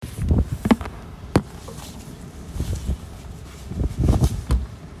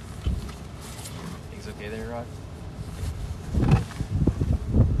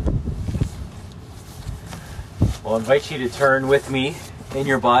I'll invite you to turn with me in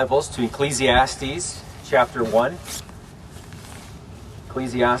your Bibles to Ecclesiastes chapter 1.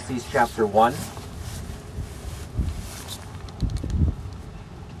 Ecclesiastes chapter 1.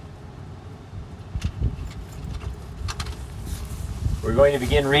 We're going to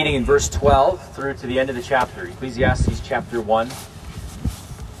begin reading in verse 12 through to the end of the chapter. Ecclesiastes chapter 1,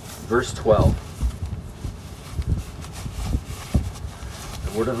 verse 12.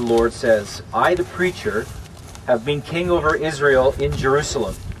 The word of the Lord says, I, the preacher, have been king over Israel in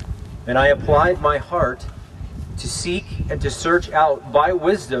Jerusalem, and I applied my heart to seek and to search out by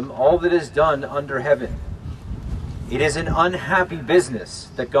wisdom all that is done under heaven. It is an unhappy business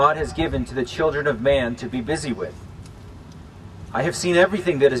that God has given to the children of man to be busy with. I have seen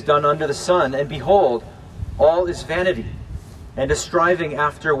everything that is done under the sun, and behold, all is vanity, and a striving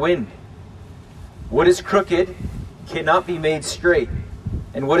after wind. What is crooked cannot be made straight,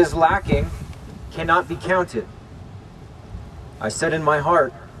 and what is lacking cannot be counted. I said in my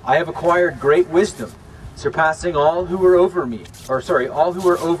heart, I have acquired great wisdom, surpassing all who were over me, all who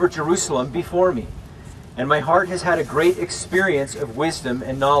were over Jerusalem before me. And my heart has had a great experience of wisdom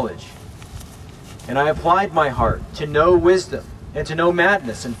and knowledge. And I applied my heart to know wisdom, and to know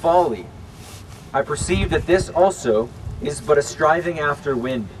madness and folly. I perceive that this also is but a striving after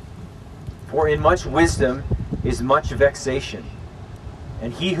wind. For in much wisdom is much vexation,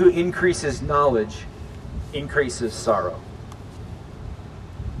 and he who increases knowledge increases sorrow.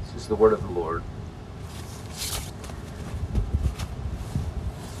 This is the word of the Lord.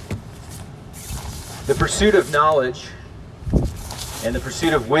 The pursuit of knowledge and the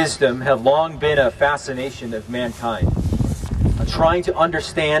pursuit of wisdom have long been a fascination of mankind. Trying to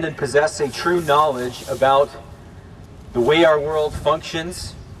understand and possess a true knowledge about the way our world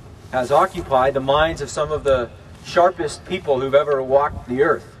functions has occupied the minds of some of the sharpest people who've ever walked the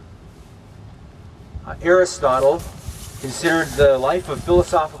earth. Aristotle considered the life of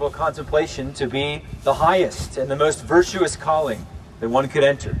philosophical contemplation to be the highest and the most virtuous calling that one could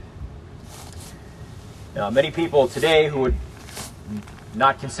enter. Now, many people today who would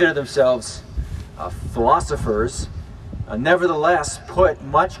not consider themselves philosophers nevertheless put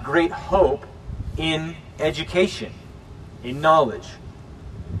much great hope in education, in knowledge.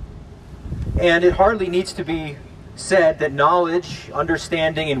 And it hardly needs to be said that knowledge,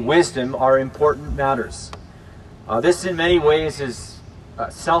 understanding, and wisdom are important matters. This in many ways is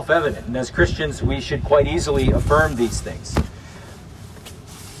self-evident, and as Christians we should quite easily affirm these things.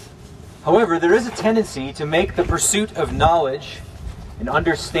 However, there is a tendency to make the pursuit of knowledge and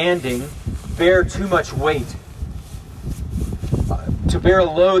understanding bear too much weight, to bear a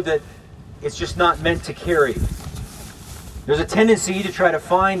load that it's just not meant to carry. There's a tendency to try to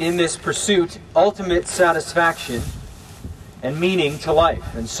find in this pursuit ultimate satisfaction and meaning to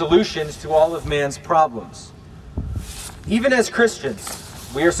life and solutions to all of man's problems. Even as Christians,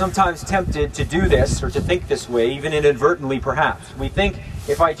 we are sometimes tempted to do this or to think this way, even inadvertently perhaps. We think,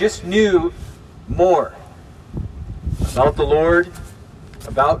 if I just knew more about the Lord,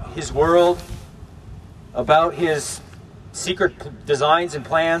 about His world, about His secret designs and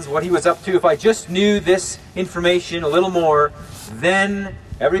plans, what He was up to, if I just knew this information a little more, then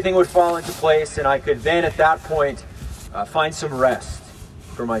everything would fall into place, and I could then at that point find some rest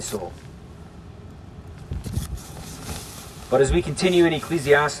for my soul. But as we continue in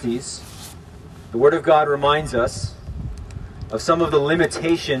Ecclesiastes, the Word of God reminds us of some of the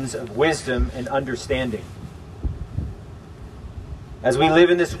limitations of wisdom and understanding. As we live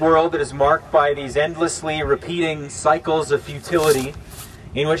in this world that is marked by these endlessly repeating cycles of futility,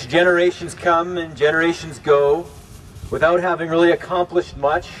 in which generations come and generations go, without having really accomplished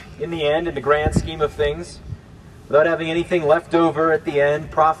much in the end, in the grand scheme of things, without having anything left over at the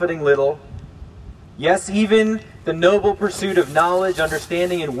end, profiting little. Yes, even the noble pursuit of knowledge,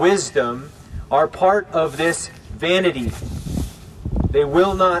 understanding, and wisdom are part of this vanity. They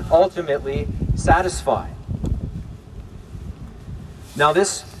will not ultimately satisfy. Now,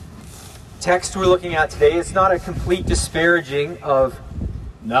 this text we're looking at today is not a complete disparaging of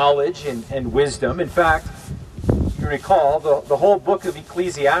knowledge and wisdom. In fact, you recall, the whole book of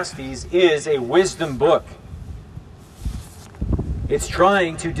Ecclesiastes is a wisdom book. It's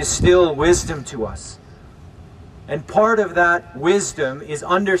trying to distill wisdom to us. And part of that wisdom is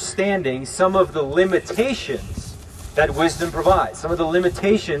understanding some of the limitations that wisdom provides, some of the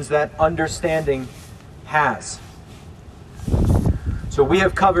limitations that understanding has. So we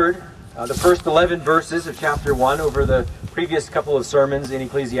have covered the first 11 verses of chapter 1 over the previous couple of sermons in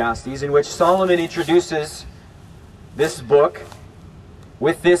Ecclesiastes, in which Solomon introduces this book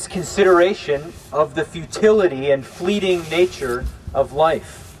with this consideration of the futility and fleeting nature of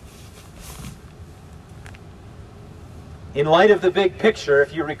life. in light of the big picture,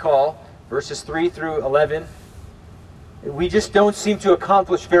 if you recall, verses 3 through 11, we just don't seem to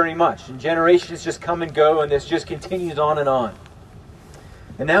accomplish very much. And generations just come and go, and this just continues on and on.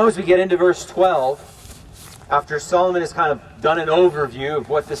 And now as we get into verse 12, after Solomon has kind of done an overview of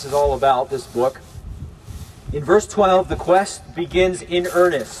what this is all about, this book, in verse 12, the quest begins in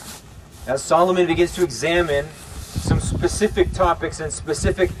earnest, as Solomon begins to examine some specific topics and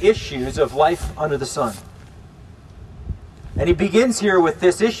specific issues of life under the sun. And he begins here with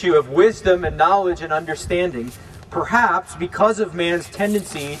this issue of wisdom and knowledge and understanding, perhaps because of man's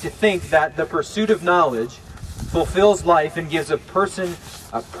tendency to think that the pursuit of knowledge fulfills life and gives a person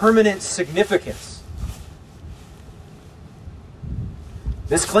a permanent significance.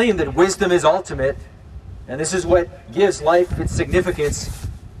 This claim that wisdom is ultimate, and this is what gives life its significance,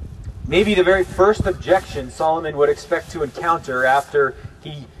 may be the very first objection Solomon would expect to encounter after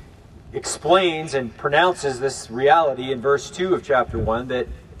he explains and pronounces this reality in verse 2 of chapter 1, that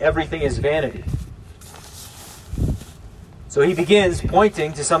everything is vanity. So he begins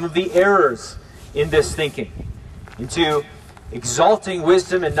pointing to some of the errors in this thinking, into exalting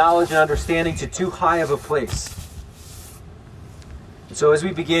wisdom and knowledge and understanding to too high of a place. And so as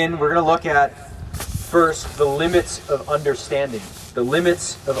we begin, we're going to look at first the limits of understanding. The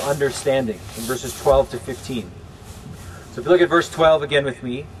limits of understanding in verses 12 to 15. So if you look at verse 12 again with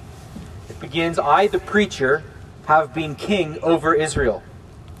me, it begins, I, the preacher, have been king over Israel.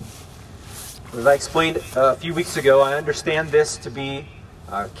 As I explained a few weeks ago, I understand this to be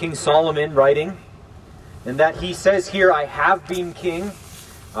King Solomon writing, and that he says here, I have been king,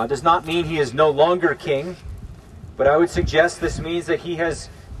 does not mean he is no longer king, but I would suggest this means that he has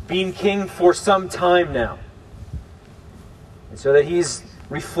been king for some time now. And so that he's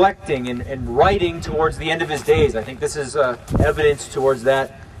reflecting and writing towards the end of his days. I think this is evidence towards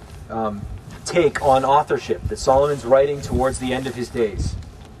that take on authorship, that Solomon's writing towards the end of his days.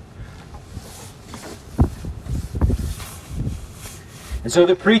 And so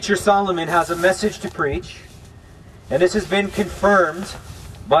the preacher Solomon has a message to preach, and this has been confirmed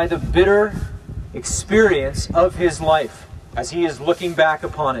by the bitter experience of his life as he is looking back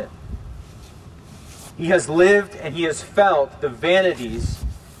upon it. He has lived and he has felt the vanities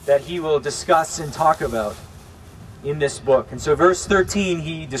that he will discuss and talk about in this book. And so verse 13,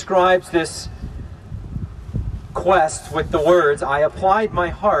 he describes this quest with the words, I applied my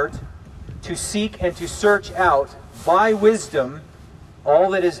heart to seek and to search out by wisdom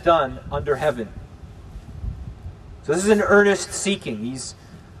all that is done under heaven. So this is an earnest seeking. He's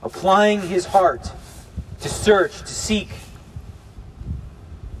applying his heart to search, to seek.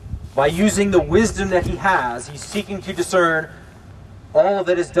 By using the wisdom that he has, he's seeking to discern all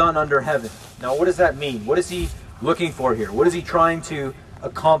that is done under heaven. Now, what does that mean? What is he looking for here? What is he trying to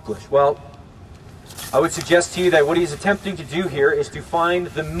accomplish? Well, I would suggest to you that what he's attempting to do here is to find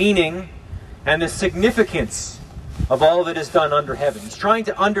the meaning and the significance of all that is done under heaven. He's trying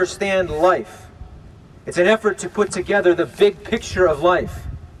to understand life. It's an effort to put together the big picture of life.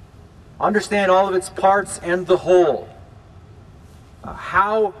 Understand all of its parts and the whole.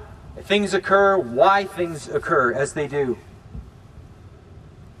 How things occur, why things occur as they do.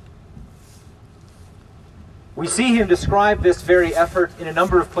 We see him describe this very effort in a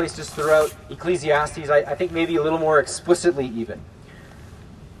number of places throughout Ecclesiastes, I think maybe a little more explicitly even.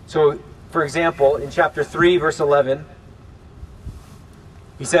 So, for example, in chapter 3, verse 11,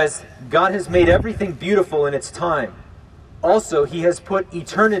 he says, God has made everything beautiful in its time. Also, he has put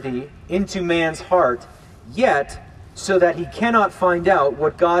eternity into man's heart, yet so that he cannot find out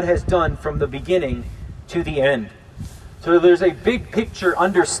what God has done from the beginning to the end. So there's a big picture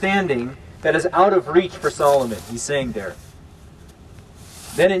understanding that is out of reach for Solomon, he's saying there.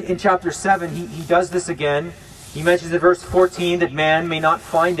 Then in chapter 7, he does this again. He mentions in verse 14 that man may not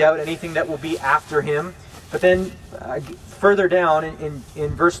find out anything that will be after him. But then further down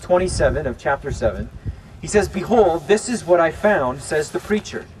in verse 27 of chapter 7, he says, Behold, this is what I found, says the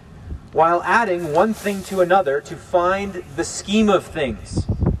preacher, while adding one thing to another to find the scheme of things,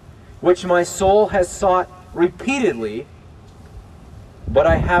 which my soul has sought repeatedly, but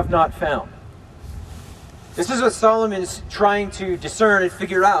I have not found. This is what Solomon's trying to discern and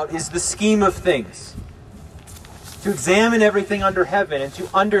figure out, is the scheme of things. To examine everything under heaven and to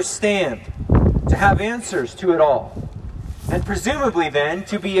understand, to have answers to it all. And presumably then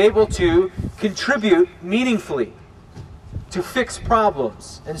to be able to contribute meaningfully, to fix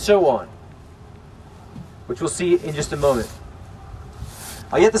problems, and so on. Which we'll see in just a moment.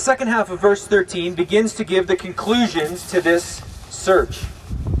 Yet the second half of verse 13 begins to give the conclusions to this search.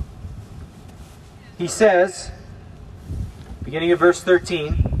 He says, beginning of verse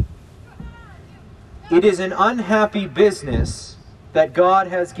 13, It is an unhappy business that God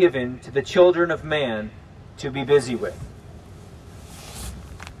has given to the children of man to be busy with.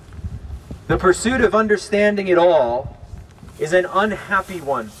 The pursuit of understanding it all is an unhappy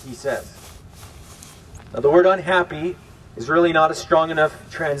one, he says. Now, the word unhappy is really not a strong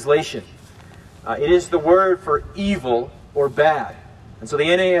enough translation. It is the word for evil or bad. And so the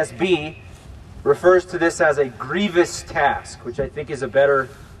NASB refers to this as a grievous task, which I think is a better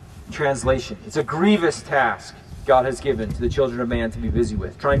translation. It's a grievous task God has given to the children of man to be busy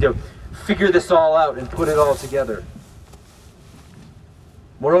with, trying to figure this all out and put it all together.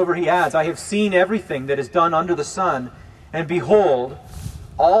 Moreover, he adds, I have seen everything that is done under the sun, and behold,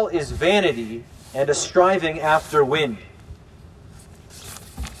 all is vanity and a striving after wind.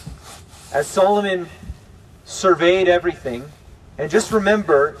 As Solomon surveyed everything, and just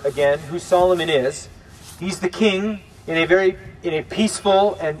remember again who Solomon is. He's the king in a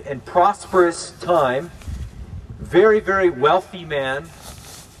peaceful and prosperous time. Very, very wealthy man.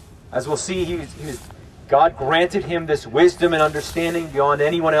 As we'll see, God granted him this wisdom and understanding beyond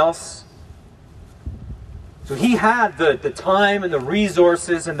anyone else. So he had the time and the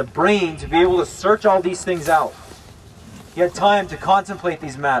resources and the brain to be able to search all these things out. He had time to contemplate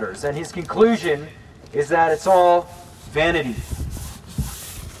these matters. And his conclusion is that it's all vanity.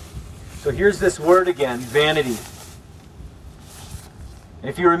 So here's this word again, vanity. And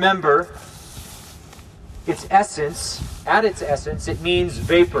if you remember, its essence, at its essence, it means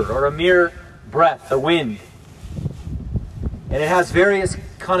vapor or a mere breath, a wind. And it has various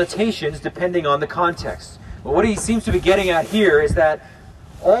connotations depending on the context. But what he seems to be getting at here is that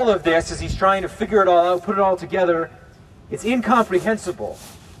all of this, as he's trying to figure it all out, put it all together, it's incomprehensible.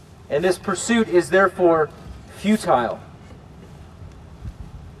 And this pursuit is therefore futile.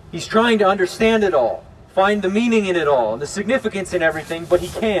 He's trying to understand it all, find the meaning in it all, and the significance in everything, but he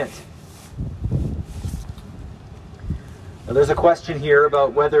can't. Now, there's a question here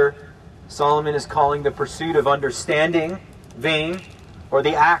about whether Solomon is calling the pursuit of understanding vain, or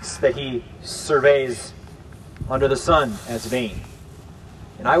the acts that he surveys under the sun as vain.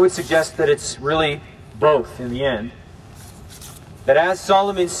 And I would suggest that it's really both in the end. That as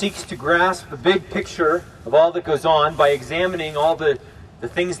Solomon seeks to grasp the big picture of all that goes on by examining all the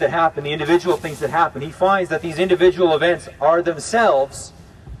things that happen, the individual things that happen, he finds that these individual events are themselves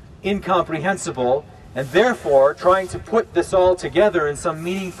incomprehensible, and therefore trying to put this all together in some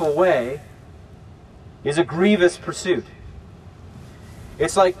meaningful way is a grievous pursuit.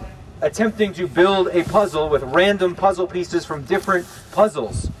 It's like attempting to build a puzzle with random puzzle pieces from different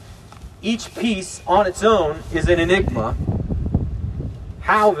puzzles. Each piece on its own is an enigma.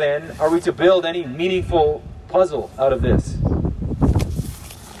 How then are we to build any meaningful puzzle out of this?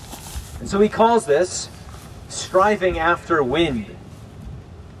 And so he calls this striving after wind.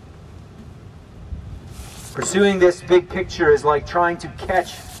 Pursuing this big picture is like trying to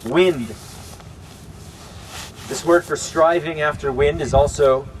catch wind. This word for striving after wind is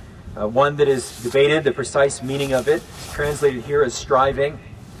also one that is debated, the precise meaning of it. It's translated here as striving.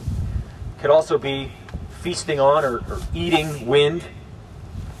 It could also be feasting on or eating wind.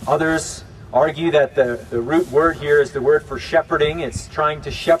 Others argue that the root word here is the word for shepherding. It's trying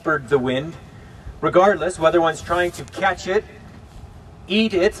to shepherd the wind. Regardless, whether one's trying to catch it,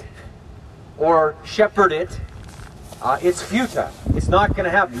 eat it, or shepherd it, it's futile. It's not going to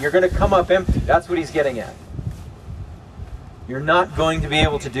happen. You're going to come up empty. That's what he's getting at. You're not going to be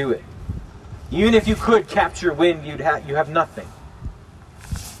able to do it. Even if you could capture wind, you have nothing.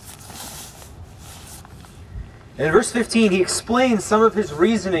 And in verse 15, he explains some of his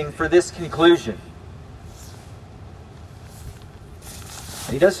reasoning for this conclusion.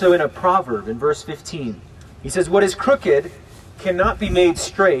 And he does so in a proverb in verse 15. He says, "What is crooked cannot be made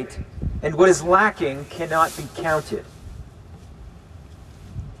straight, and what is lacking cannot be counted."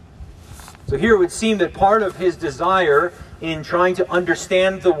 So here it would seem that part of his desire in trying to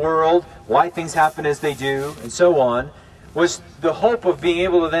understand the world, why things happen as they do, and so on, was the hope of being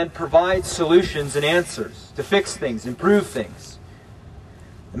able to then provide solutions and answers to fix things, improve things.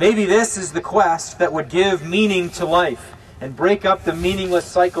 Maybe this is the quest that would give meaning to life and break up the meaningless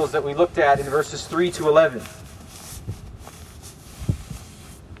cycles that we looked at in verses 3 to 11.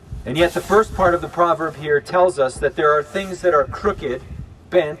 And yet the first part of the proverb here tells us that there are things that are crooked,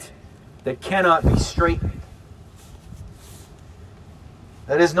 bent, that cannot be straightened.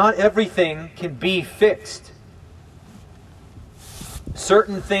 That is, not everything can be fixed.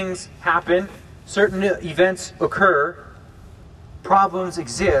 Certain things happen, certain events occur, problems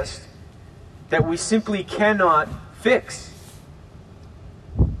exist that we simply cannot fix.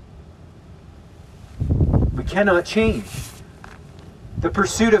 We cannot change. The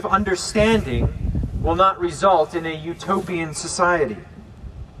pursuit of understanding will not result in a utopian society.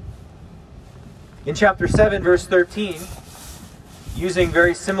 In chapter 7, verse 13, using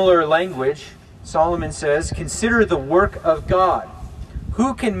very similar language, Solomon says, "Consider the work of God.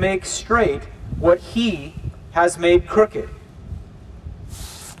 Who can make straight what he has made crooked?"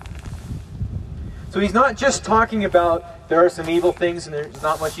 So he's not just talking about there are some evil things and there's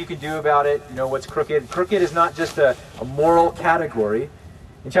not much you can do about it, what's crooked. Crooked is not just a moral category.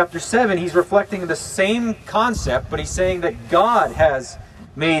 In chapter 7, he's reflecting the same concept, but he's saying that God has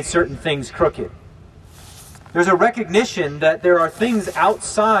made certain things crooked. There's a recognition that there are things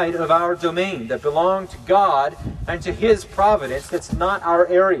outside of our domain that belong to God and to His providence that's not our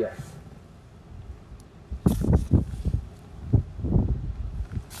area.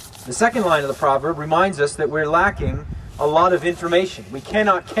 The second line of the proverb reminds us that we're lacking a lot of information. We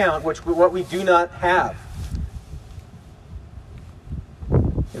cannot count what we do not have.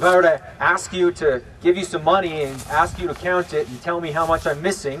 If I were to ask you to give you some money and ask you to count it and tell me how much I'm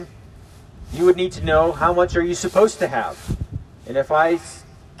missing, you would need to know how much are you supposed to have. And if I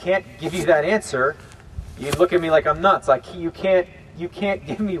can't give you that answer, you'd look at me like I'm nuts. Like you can't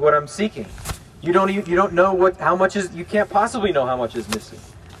give me what I'm seeking. You don't know how much is. You can't possibly know how much is missing.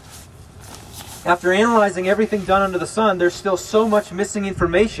 After analyzing everything done under the sun, there's still so much missing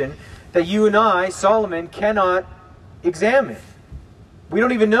information that you and I, Solomon, cannot examine. We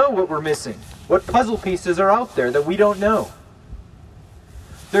don't even know what we're missing. What puzzle pieces are out there that we don't know?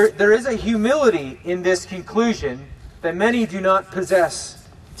 There is a humility in this conclusion that many do not possess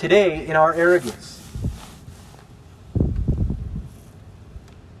today in our arrogance.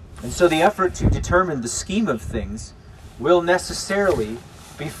 And so the effort to determine the scheme of things will necessarily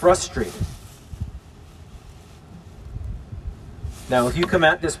be frustrated. Now, if you come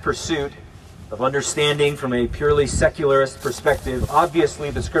at this pursuit of understanding from a purely secularist perspective,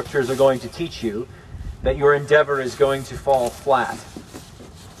 obviously the Scriptures are going to teach you that your endeavor is going to fall flat.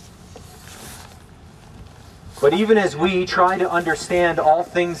 But even as we try to understand all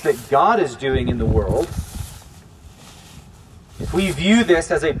things that God is doing in the world, if we view this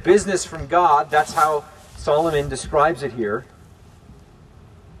as a business from God, that's how Solomon describes it here,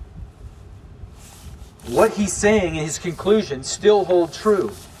 what he's saying in his conclusion still hold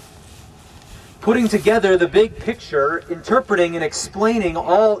true. Putting together the big picture, interpreting and explaining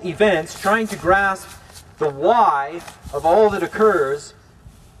all events, trying to grasp the why of all that occurs,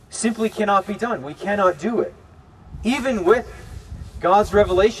 simply cannot be done. We cannot do it. Even with God's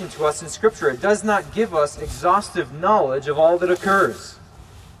revelation to us in Scripture, it does not give us exhaustive knowledge of all that occurs.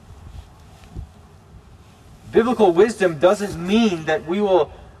 Biblical wisdom doesn't mean that we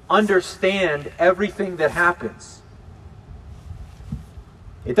will understand everything that happens.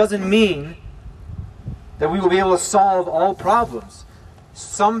 It doesn't mean that we will be able to solve all problems.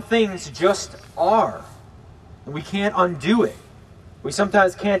 Some things just are, and we can't undo it. We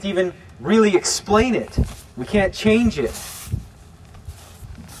sometimes can't even really explain it. We can't change it.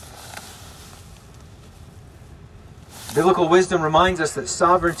 Biblical wisdom reminds us that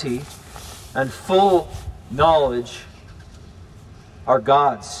sovereignty and full knowledge are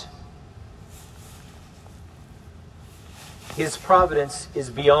God's. His providence is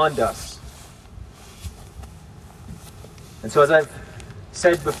beyond us. And so, as I've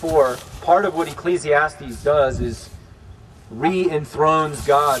said before, part of what Ecclesiastes does is re-enthrones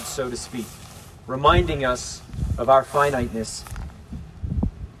God, so to speak, reminding us of our finiteness,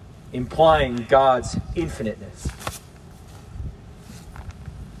 implying God's infiniteness.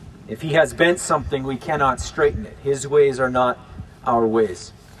 If He has bent something, we cannot straighten it. His ways are not our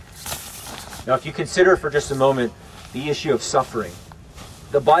ways. Now, if you consider for just a moment the issue of suffering,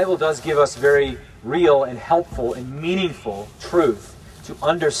 the Bible does give us very real and helpful and meaningful truth to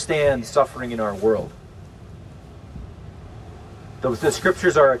understand suffering in our world. The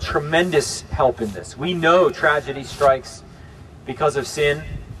Scriptures are a tremendous help in this. We know tragedy strikes because of sin.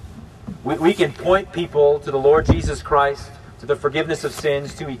 We can point people to the Lord Jesus Christ, to the forgiveness of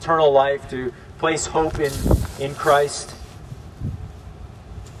sins, to eternal life, to place hope in Christ.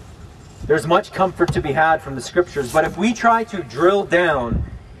 There's much comfort to be had from the Scriptures, but if we try to drill down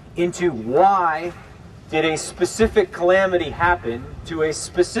into why did a specific calamity happen to a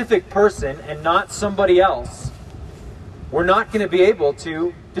specific person and not somebody else, we're not going to be able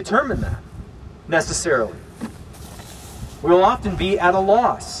to determine that necessarily. We will often be at a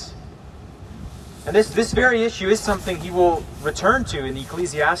loss. And this very issue is something he will return to in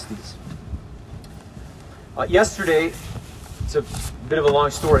Ecclesiastes. Yesterday, it's a bit of a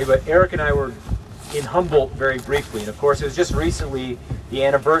long story, but Eric and I were in Humboldt very briefly. And of course, it was just recently the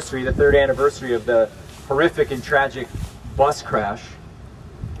anniversary, the third anniversary of the horrific and tragic bus crash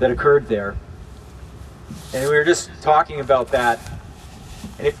that occurred there. And we were just talking about that.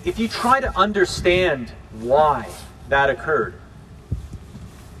 And if you try to understand why that occurred,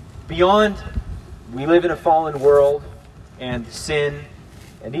 beyond we live in a fallen world and sin,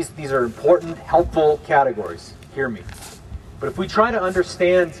 and these are important, helpful categories, hear me. But if we try to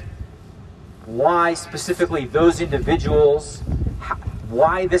understand why specifically those individuals,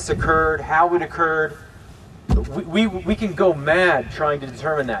 why this occurred, how it occurred, we can go mad trying to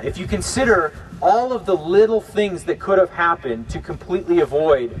determine that. If you consider all of the little things that could have happened to completely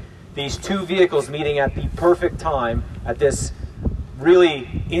avoid these two vehicles meeting at the perfect time at this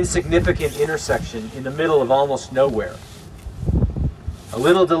really insignificant intersection in the middle of almost nowhere. A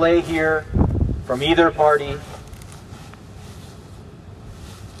little delay here from either party.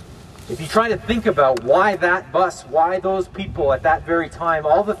 If you try to think about why that bus, why those people at that very time,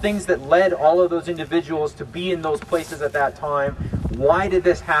 all the things that led all of those individuals to be in those places at that time, why did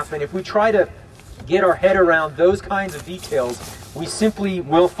this happen? If we try to get our head around those kinds of details, we simply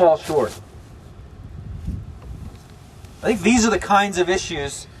will fall short. I think these are the kinds of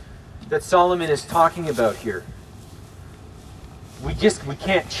issues that Solomon is talking about here. We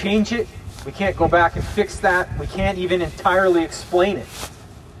can't change it. We can't go back and fix that. We can't even entirely explain it.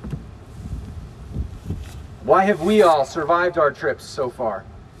 Why have we all survived our trips so far,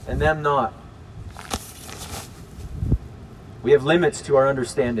 and them not? We have limits to our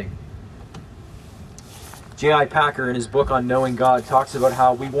understanding. J.I. Packer, in his book on Knowing God, talks about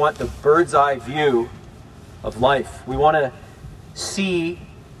how we want the bird's eye view of life. We want to see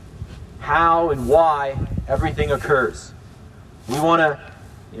how and why everything occurs. We want to,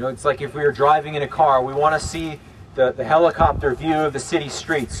 it's like if we were driving in a car, we want to see the helicopter view of the city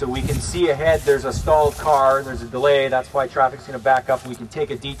streets, so we can see ahead there's a stalled car and there's a delay, that's why traffic's going to back up, and we can take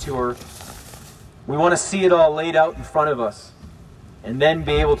a detour. We want to see it all laid out in front of us and then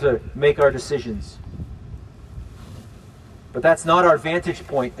be able to make our decisions. But that's not our vantage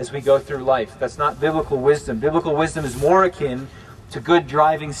point as we go through life. That's not biblical wisdom. Biblical wisdom is more akin to good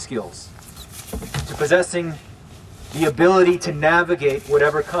driving skills, to possessing the ability to navigate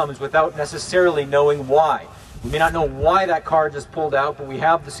whatever comes without necessarily knowing why. We may not know why that car just pulled out, but we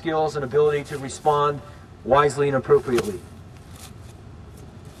have the skills and ability to respond wisely and appropriately.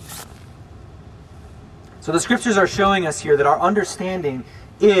 So the scriptures are showing us here that our understanding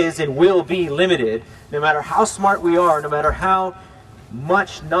is and will be limited, no matter how smart we are, no matter how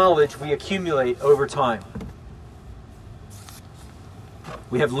much knowledge we accumulate over time.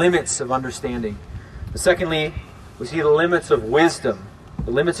 We have limits of understanding. But secondly, we see the limits of wisdom. The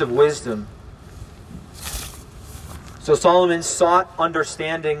limits of wisdom. So Solomon sought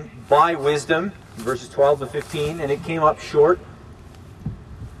understanding by wisdom, in verses 12 to 15, and it came up short.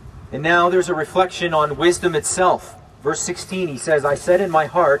 And now there's a reflection on wisdom itself. Verse 16, he says, I said in my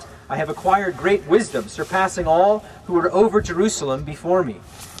heart, I have acquired great wisdom, surpassing all who were over Jerusalem before me.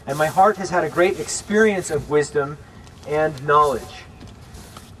 And my heart has had a great experience of wisdom and knowledge.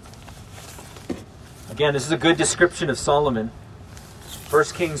 Again, this is a good description of Solomon.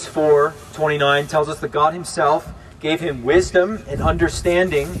 1 Kings 4:29 tells us that God himself gave him wisdom and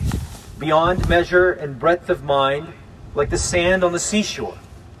understanding beyond measure and breadth of mind, like the sand on the seashore.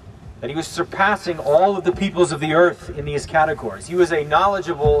 That he was surpassing all of the peoples of the earth in these categories. He was a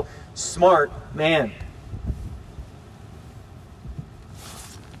knowledgeable, smart man.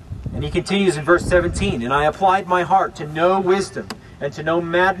 And he continues in verse 17, And I applied my heart to know wisdom, and to know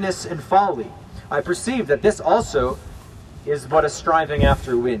madness and folly. I perceive that this also is but a striving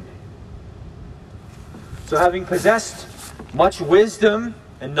after wind. So having possessed much wisdom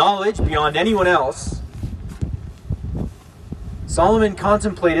and knowledge beyond anyone else, Solomon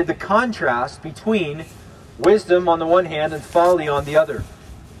contemplated the contrast between wisdom on the one hand and folly on the other.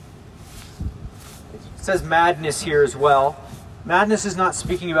 It says madness here as well. Madness is not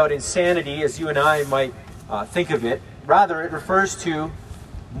speaking about insanity as you and I might think of it. Rather, it refers to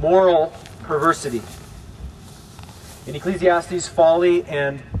moral perversity. In Ecclesiastes, folly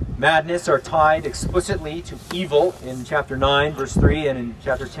and madness are tied explicitly to evil in chapter 9, verse 3, and in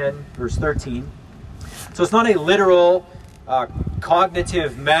chapter 10, verse 13. So it's not a literal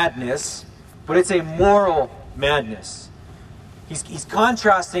cognitive madness, but it's a moral madness. He's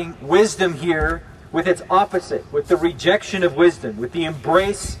contrasting wisdom here with its opposite, with the rejection of wisdom, with the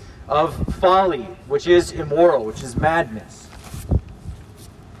embrace of folly, which is immoral, which is madness.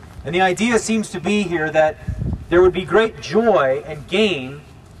 And the idea seems to be here that there would be great joy and gain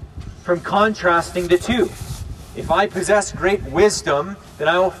from contrasting the two. If I possess great wisdom, then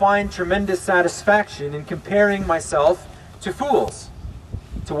I will find tremendous satisfaction in comparing myself to fools,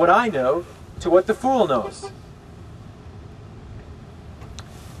 to what I know, to what the fool knows.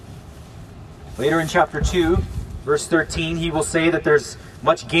 Later in chapter 2, verse 13, he will say that there's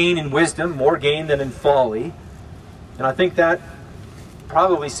much gain in wisdom, more gain than in folly. And I think that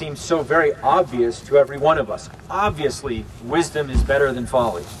probably seems so very obvious to every one of us. Obviously, wisdom is better than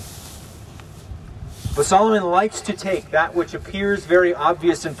folly. But Solomon likes to take that which appears very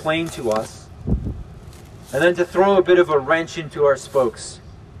obvious and plain to us, and then to throw a bit of a wrench into our spokes.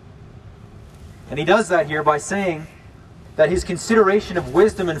 And he does that here by saying that his consideration of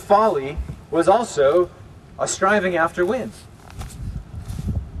wisdom and folly was also a striving after wind.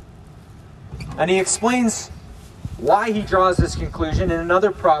 And he explains why he draws this conclusion in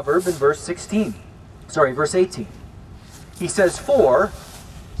another proverb in verse 18. He says, so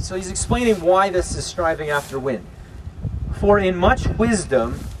he's explaining why this is striving after wind. For in much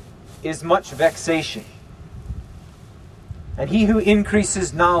wisdom is much vexation, and he who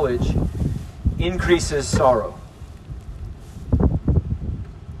increases knowledge increases sorrow.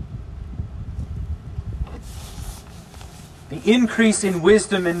 The increase in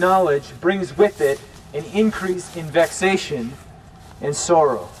wisdom and knowledge brings with it an increase in vexation and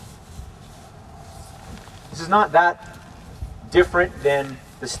sorrow. This is not that different than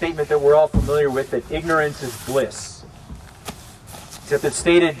the statement that we're all familiar with, that ignorance is bliss. Except it's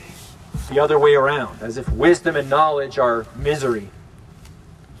stated the other way around, as if wisdom and knowledge are misery.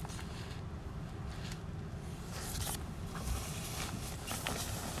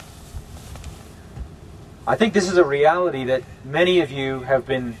 I think this is a reality that many of you have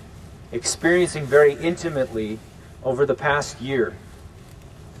been experiencing very intimately over the past year.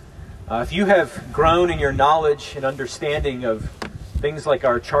 If you have grown in your knowledge and understanding of things like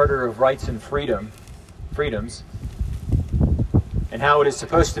our Charter of Rights and Freedoms, and how it is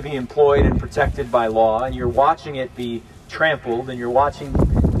supposed to be employed and protected by law, and you're watching it be trampled, and you're watching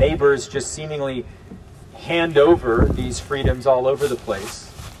neighbors just seemingly hand over these freedoms all over the place.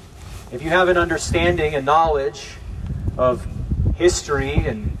 If you have an understanding and knowledge of history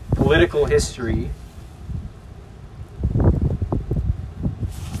and political history,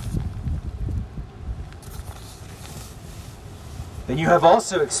 then you have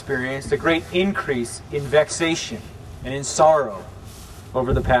also experienced a great increase in vexation and in sorrow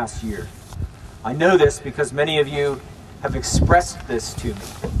over the past year. I know this because many of you have expressed this to me.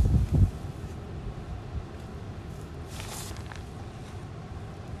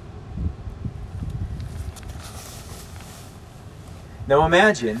 Now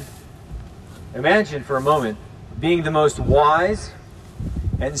imagine for a moment being the most wise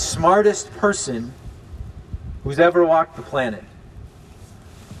and smartest person who's ever walked the planet.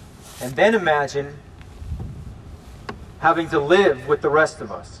 And then imagine having to live with the rest of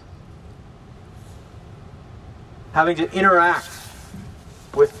us. Having to interact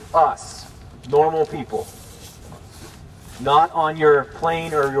with us, normal people. Not on your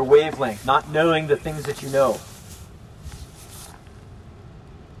plane or your wavelength, not knowing the things that you know.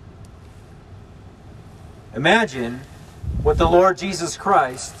 Imagine what the Lord Jesus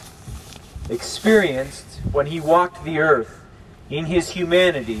Christ experienced when he walked the earth in his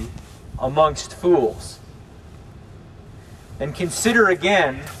humanity amongst fools. And consider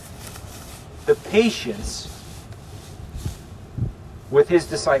again the patience with his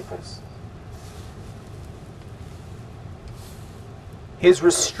disciples. His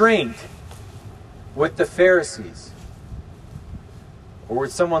restraint with the Pharisees, or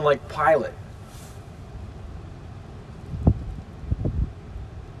with someone like Pilate.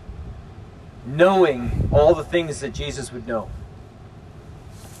 Knowing all the things that Jesus would know.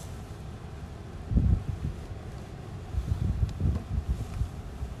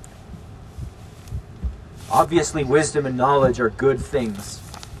 Obviously, wisdom and knowledge are good things.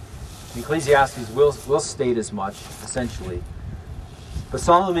 Ecclesiastes will state as much, essentially. But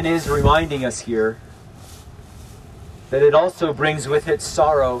Solomon is reminding us here that it also brings with it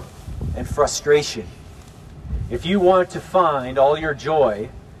sorrow and frustration. If you want to find all your joy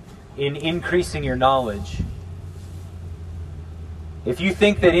in increasing your knowledge, if you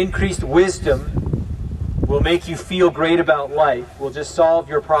think that increased wisdom will make you feel great about life, will just solve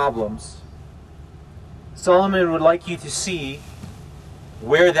your problems, Solomon would like you to see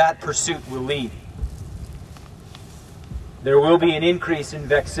where that pursuit will lead. There will be an increase in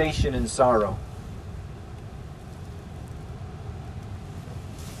vexation and sorrow.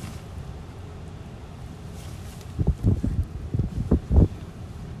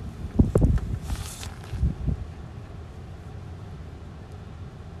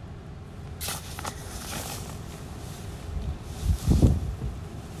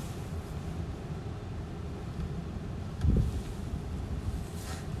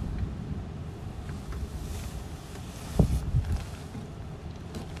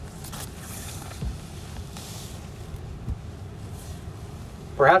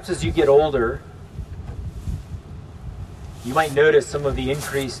 Perhaps as you get older, you might notice some of the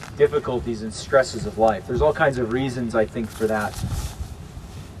increased difficulties and stresses of life. There's all kinds of reasons, I think, for that.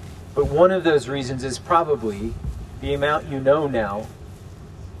 But one of those reasons is probably the amount you know now.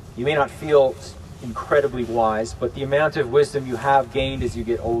 You may not feel incredibly wise, but the amount of wisdom you have gained as you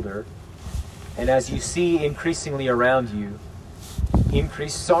get older, and as you see increasingly around you,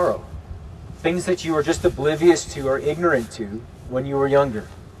 increased sorrow. Things that you were just oblivious to or ignorant to when you were younger.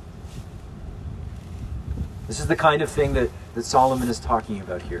 This is the kind of thing that Solomon is talking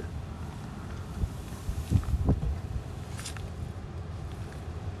about here.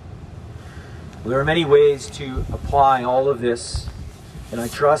 Well, there are many ways to apply all of this, and I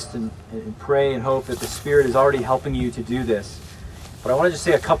trust and pray and hope that the Spirit is already helping you to do this. But I want to just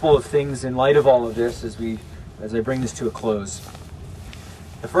say a couple of things in light of all of this as I bring this to a close.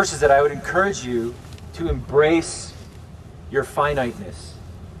 The first is that I would encourage you to embrace your finiteness.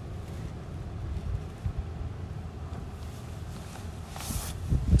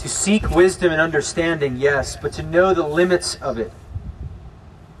 To seek wisdom and understanding, yes, but to know the limits of it.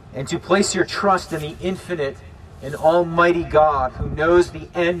 And to place your trust in the infinite and almighty God who knows the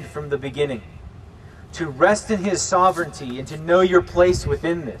end from the beginning. To rest in His sovereignty and to know your place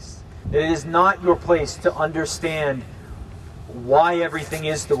within this. That it is not your place to understand why everything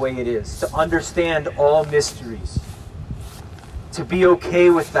is the way it is. To understand all mysteries. To be okay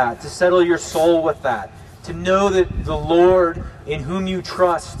with that. To settle your soul with that. To know that the Lord in whom you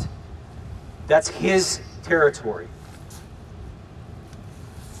trust, that's His territory.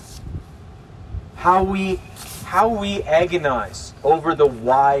 How we agonize over the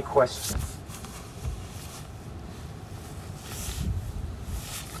why question.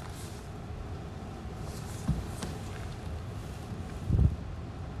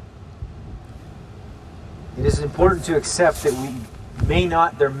 It is important to accept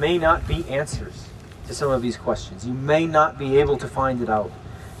that there may not be answers to some of these questions. You may not be able to find it out.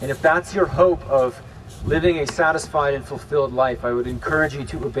 And if that's your hope of living a satisfied and fulfilled life, I would encourage you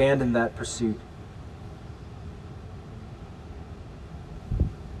to abandon that pursuit.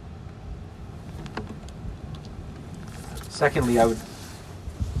 Secondly, I would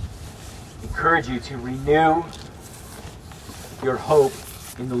encourage you to renew your hope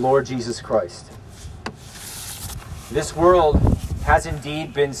in the Lord Jesus Christ. This world has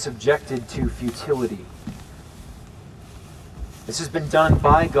indeed been subjected to futility. This has been done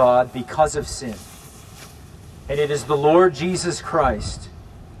by God because of sin. And it is the Lord Jesus Christ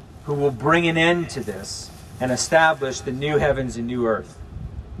who will bring an end to this and establish the new heavens and new earth,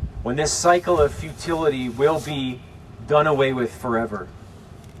 when this cycle of futility will be done away with forever.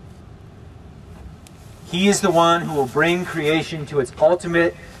 He is the one who will bring creation to its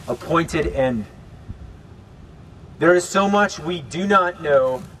ultimate appointed end. There is so much we do not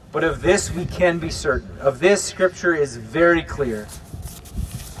know, but of this we can be certain. Of this, Scripture is very clear.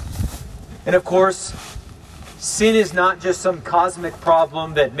 And of course, sin is not just some cosmic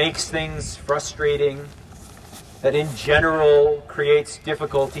problem that makes things frustrating, that in general creates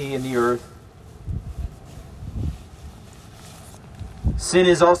difficulty in the earth. Sin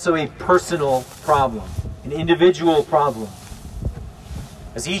is also a personal problem, an individual problem.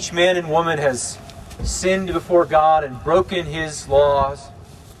 As each man and woman has sinned before God and broken His laws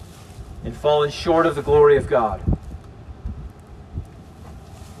and fallen short of the glory of God.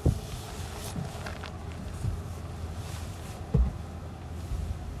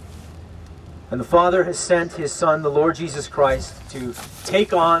 And the Father has sent His Son, the Lord Jesus Christ, to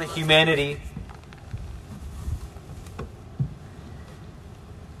take on humanity,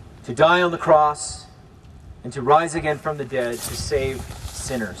 to die on the cross, and to rise again from the dead to save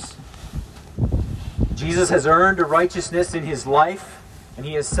sinners. Jesus has earned a righteousness in His life, and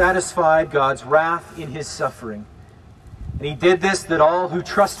He has satisfied God's wrath in His suffering. And He did this that all who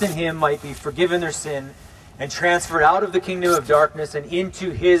trust in Him might be forgiven their sin and transferred out of the kingdom of darkness and into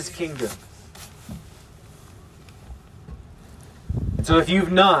His kingdom. And so if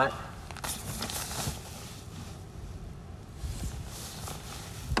you've not,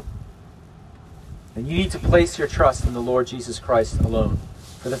 then you need to place your trust in the Lord Jesus Christ alone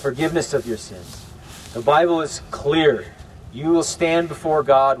for the forgiveness of your sins. The Bible is clear. You will stand before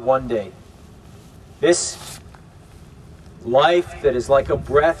God one day. This life that is like a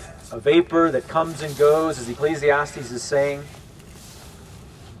breath, a vapor that comes and goes, as Ecclesiastes is saying,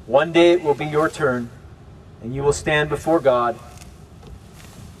 one day it will be your turn, and you will stand before God,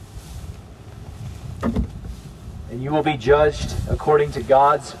 and you will be judged according to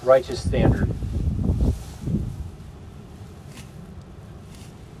God's righteous standard.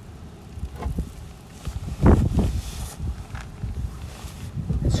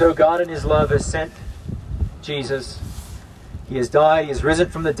 And so God in his love has sent Jesus. He has died. He has risen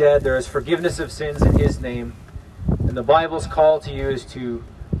from the dead. There is forgiveness of sins in his name. And the Bible's call to you is to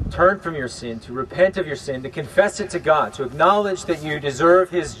turn from your sin, to repent of your sin, to confess it to God, to acknowledge that you deserve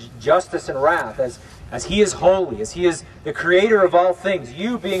his justice and wrath as he is holy, as he is the creator of all things.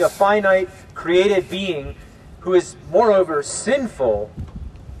 You being a finite, created being who is moreover sinful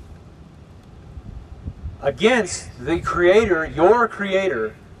against the Creator, your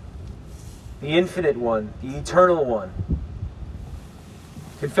Creator, the infinite one, the eternal one.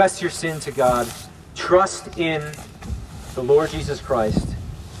 Confess your sin to God. Trust in the Lord Jesus Christ,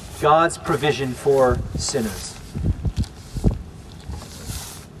 God's provision for sinners.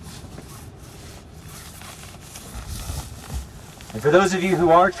 And for those of you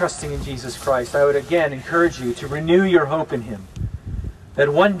who are trusting in Jesus Christ, I would again encourage you to renew your hope in him. That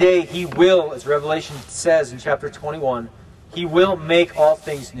one day he will, as Revelation says in chapter 21, he will make all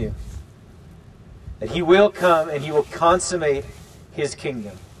things new. That he will come and he will consummate his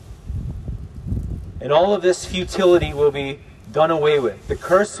kingdom. And all of this futility will be done away with. The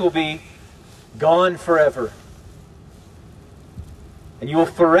curse will be gone forever. And you will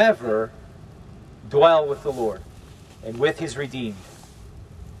forever dwell with the Lord and with his redeemed.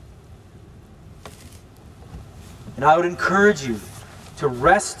 And I would encourage you to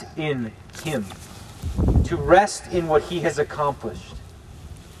rest in him, to rest in what he has accomplished.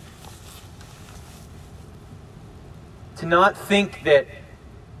 To not think that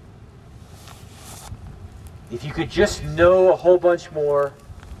if you could just know a whole bunch more,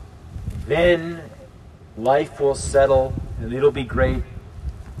 then life will settle and it'll be great.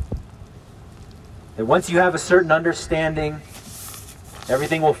 That once you have a certain understanding,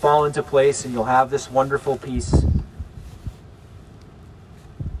 everything will fall into place and you'll have this wonderful peace.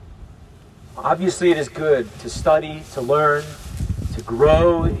 Obviously, it is good to study, to learn, to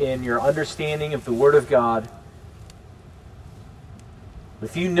grow in your understanding of the Word of God.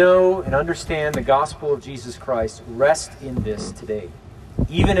 If you know and understand the gospel of Jesus Christ, rest in this today.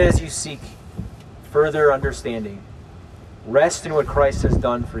 Even as you seek further understanding, rest in what Christ has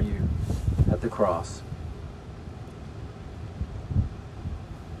done for you at the cross.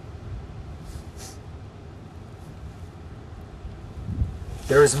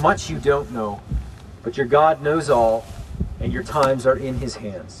 There is much you don't know, but your God knows all, and your times are in his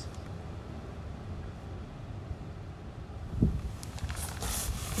hands.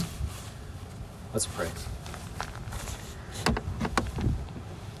 Let's pray.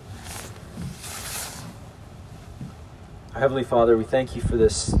 Our Heavenly Father, we thank you for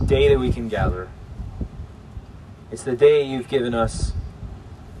this day that we can gather. It's the day you've given us.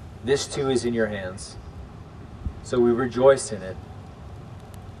 This too is in your hands. So we rejoice in it.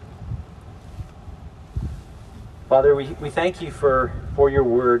 Father, we thank you for your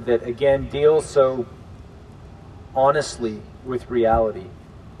word that again deals so honestly with reality,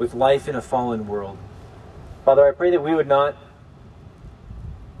 with life in a fallen world. Father, I pray that we would not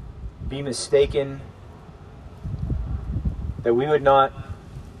be mistaken, that we would not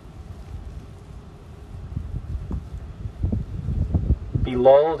be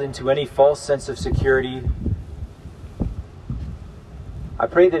lulled into any false sense of security. I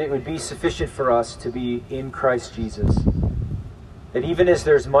pray that it would be sufficient for us to be in Christ Jesus. That even as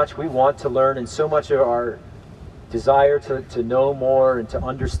there's much we want to learn and so much of our desire to know more and to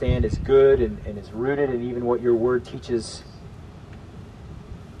understand is good and is rooted in even what your word teaches,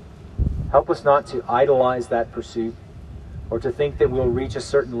 help us not to idolize that pursuit or to think that we'll reach a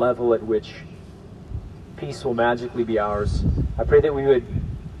certain level at which peace will magically be ours. I pray that we would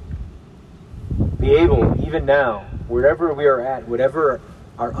be able, even now, wherever we are at, whatever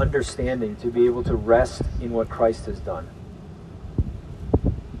our understanding, to be able to rest in what Christ has done.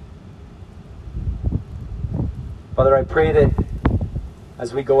 Father, I pray that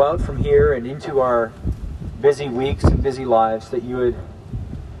as we go out from here and into our busy weeks and busy lives, that you would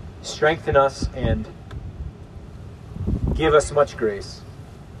strengthen us and give us much grace.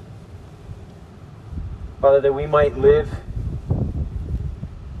 Father, that we might live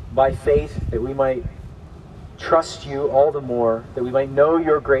by faith, that we might trust you all the more, that we might know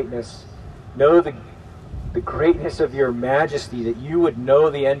your greatness, know the greatness of your majesty, that you would know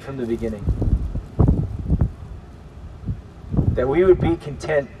the end from the beginning. That we would be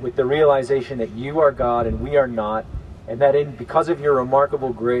content with the realization that you are God and we are not, and that because of your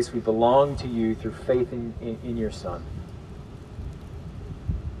remarkable grace, we belong to you through faith in your Son.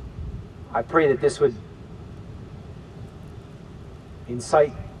 I pray that this would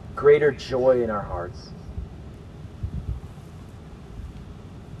incite greater joy in our hearts.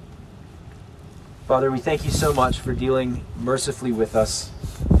 Father, we thank you so much for dealing mercifully with us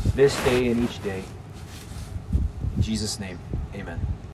this day and each day. In Jesus' name.